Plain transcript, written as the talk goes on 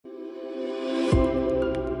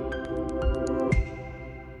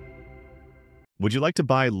Would you like to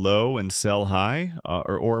buy low and sell high,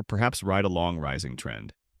 or perhaps ride a long rising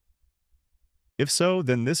trend? If so,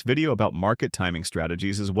 then this video about market timing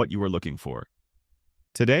strategies is what you were looking for.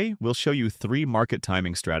 Today, we'll show you 3 market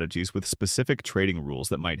timing strategies with specific trading rules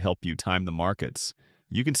that might help you time the markets.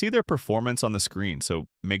 You can see their performance on the screen, so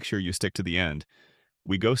make sure you stick to the end.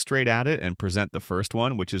 We go straight at it and present the first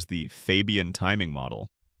one, which is the Fabian timing model.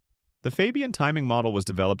 The Fabian timing model was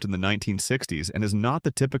developed in the 1960s and is not the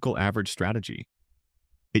typical average strategy.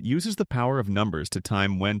 It uses the power of numbers to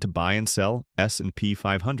time when to buy and sell S&P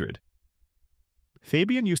 500.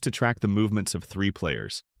 Fabian used to track the movements of 3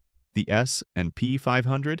 players: the S&P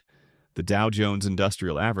 500, the Dow Jones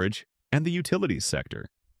Industrial Average, and the utilities sector.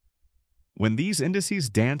 When these indices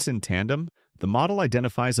dance in tandem, the model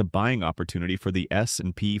identifies a buying opportunity for the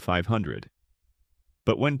S&P 500.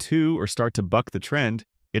 But when two start to buck the trend,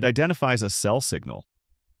 it identifies a sell signal.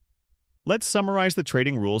 Let's summarize the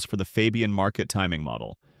trading rules for the Fabian market timing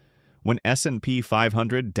model. When S&P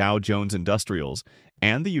 500, Dow Jones Industrials,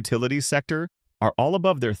 and the utilities sector are all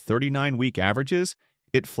above their 39-week averages,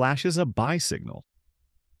 it flashes a buy signal.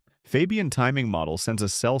 Fabian timing model sends a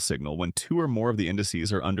sell signal when 2 or more of the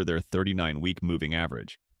indices are under their 39-week moving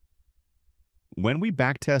average. When we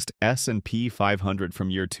backtest S&P 500 from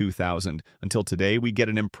year 2000 until today, we get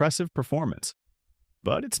an impressive performance.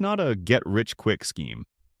 But it's not a get-rich-quick scheme.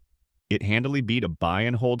 It handily beat a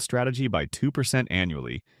buy-and-hold strategy by 2%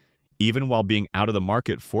 annually, even while being out of the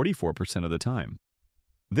market 44% of the time.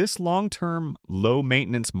 This long-term,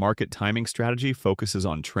 low-maintenance market timing strategy focuses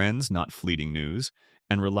on trends, not fleeting news,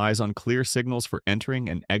 and relies on clear signals for entering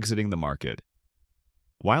and exiting the market.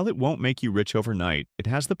 While it won't make you rich overnight, it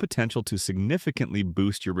has the potential to significantly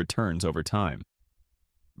boost your returns over time.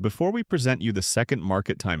 Before we present you the second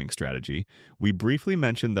market timing strategy, we briefly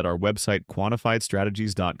mentioned that our website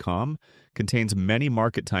quantifiedstrategies.com contains many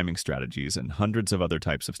market timing strategies and hundreds of other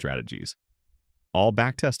types of strategies. All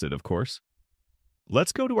backtested, of course.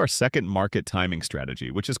 Let's go to our second market timing strategy,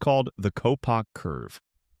 which is called the Kopach curve.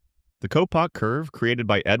 The Kopach curve, created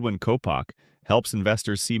by Edwin Kopach, helps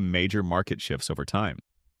investors see major market shifts over time.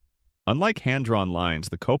 Unlike hand-drawn lines,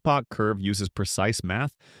 the Kopach curve uses precise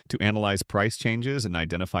math to analyze price changes and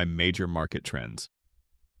identify major market trends.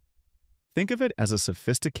 Think of it as a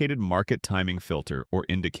sophisticated market timing filter or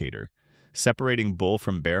indicator, separating bull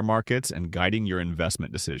from bear markets and guiding your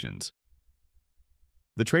investment decisions.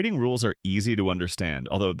 The trading rules are easy to understand,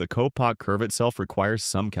 although the Kopach curve itself requires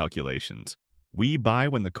some calculations. We buy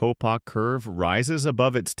when the Kopach curve rises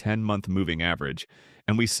above its 10-month moving average,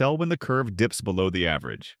 and we sell when the curve dips below the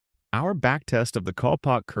average. Our backtest of the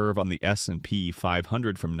Kopach curve on the S&P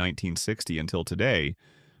 500 from 1960 until today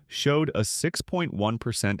showed a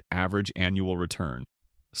 6.1% average annual return,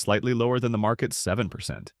 slightly lower than the market's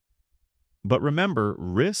 7%. But remember,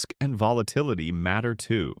 risk and volatility matter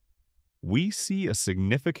too. We see a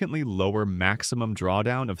significantly lower maximum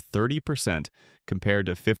drawdown of 30% compared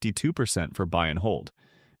to 52% for buy and hold,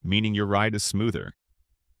 meaning your ride is smoother.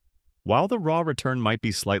 While the raw return might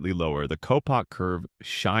be slightly lower, the Kopach curve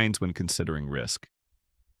shines when considering risk.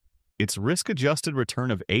 Its risk-adjusted return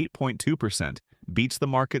of 8.2% beats the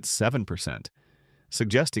market's 7%,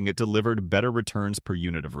 suggesting it delivered better returns per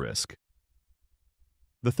unit of risk.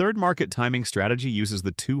 The third market timing strategy uses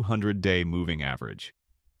the 200-day moving average.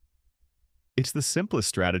 It's the simplest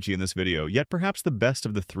strategy in this video, yet perhaps the best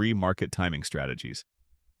of the 3 market timing strategies.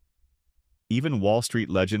 Even Wall Street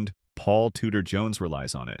legend Paul Tudor Jones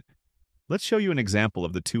relies on it. Let's show you an example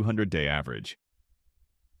of the 200-day average.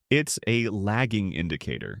 It's a lagging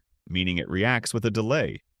indicator, meaning it reacts with a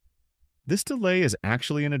delay. This delay is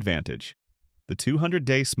actually an advantage. The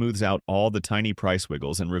 200-day smooths out all the tiny price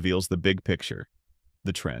wiggles and reveals the big picture,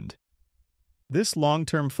 the trend. This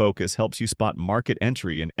long-term focus helps you spot market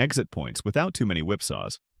entry and exit points without too many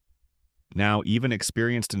whipsaws. Now, even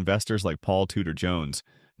experienced investors like Paul Tudor Jones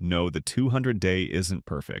know the 200-day isn't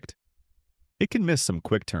perfect. It can miss some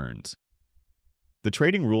quick turns. The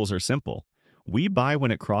trading rules are simple. We buy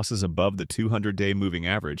when it crosses above the 200-day moving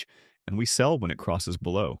average, and we sell when it crosses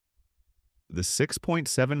below. The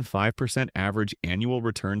 6.75% average annual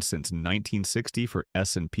return since 1960 for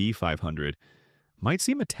S&P 500 might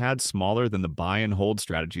seem a tad smaller than the buy and hold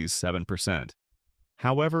strategy's 7%.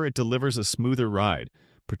 However, it delivers a smoother ride,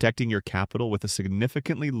 protecting your capital with a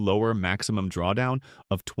significantly lower maximum drawdown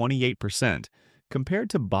of 28%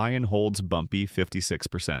 compared to buy and hold's bumpy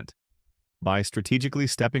 56%. By strategically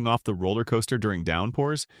stepping off the roller coaster during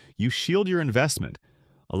downpours, you shield your investment,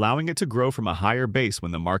 allowing it to grow from a higher base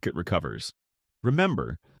when the market recovers.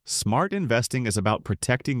 Remember, smart investing is about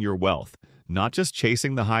protecting your wealth, not just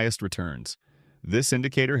chasing the highest returns. This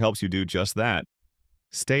indicator helps you do just that.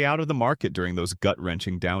 Stay out of the market during those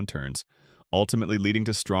gut-wrenching downturns, ultimately leading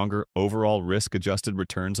to stronger overall risk-adjusted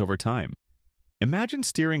returns over time. Imagine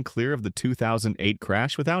steering clear of the 2008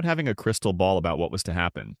 crash without having a crystal ball about what was to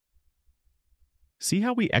happen. See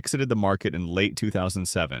how we exited the market in late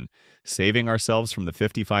 2007, saving ourselves from the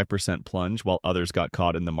 55% plunge while others got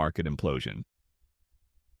caught in the market implosion.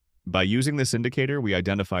 By using this indicator, we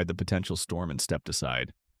identified the potential storm and stepped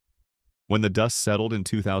aside. When the dust settled in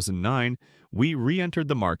 2009, we re-entered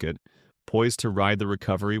the market, poised to ride the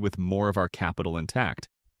recovery with more of our capital intact.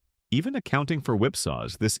 Even accounting for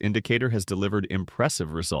whipsaws, this indicator has delivered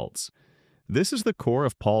impressive results. This is the core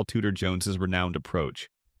of Paul Tudor Jones's renowned approach,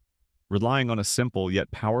 relying on a simple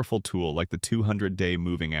yet powerful tool like the 200-day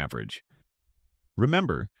moving average.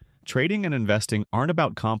 Remember, trading and investing aren't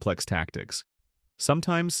about complex tactics.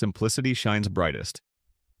 Sometimes simplicity shines brightest.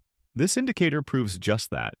 This indicator proves just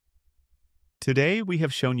that. Today, we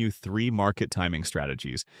have shown you 3 market timing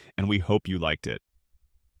strategies, and we hope you liked it.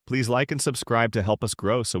 Please like and subscribe to help us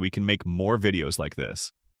grow so we can make more videos like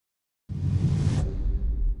this.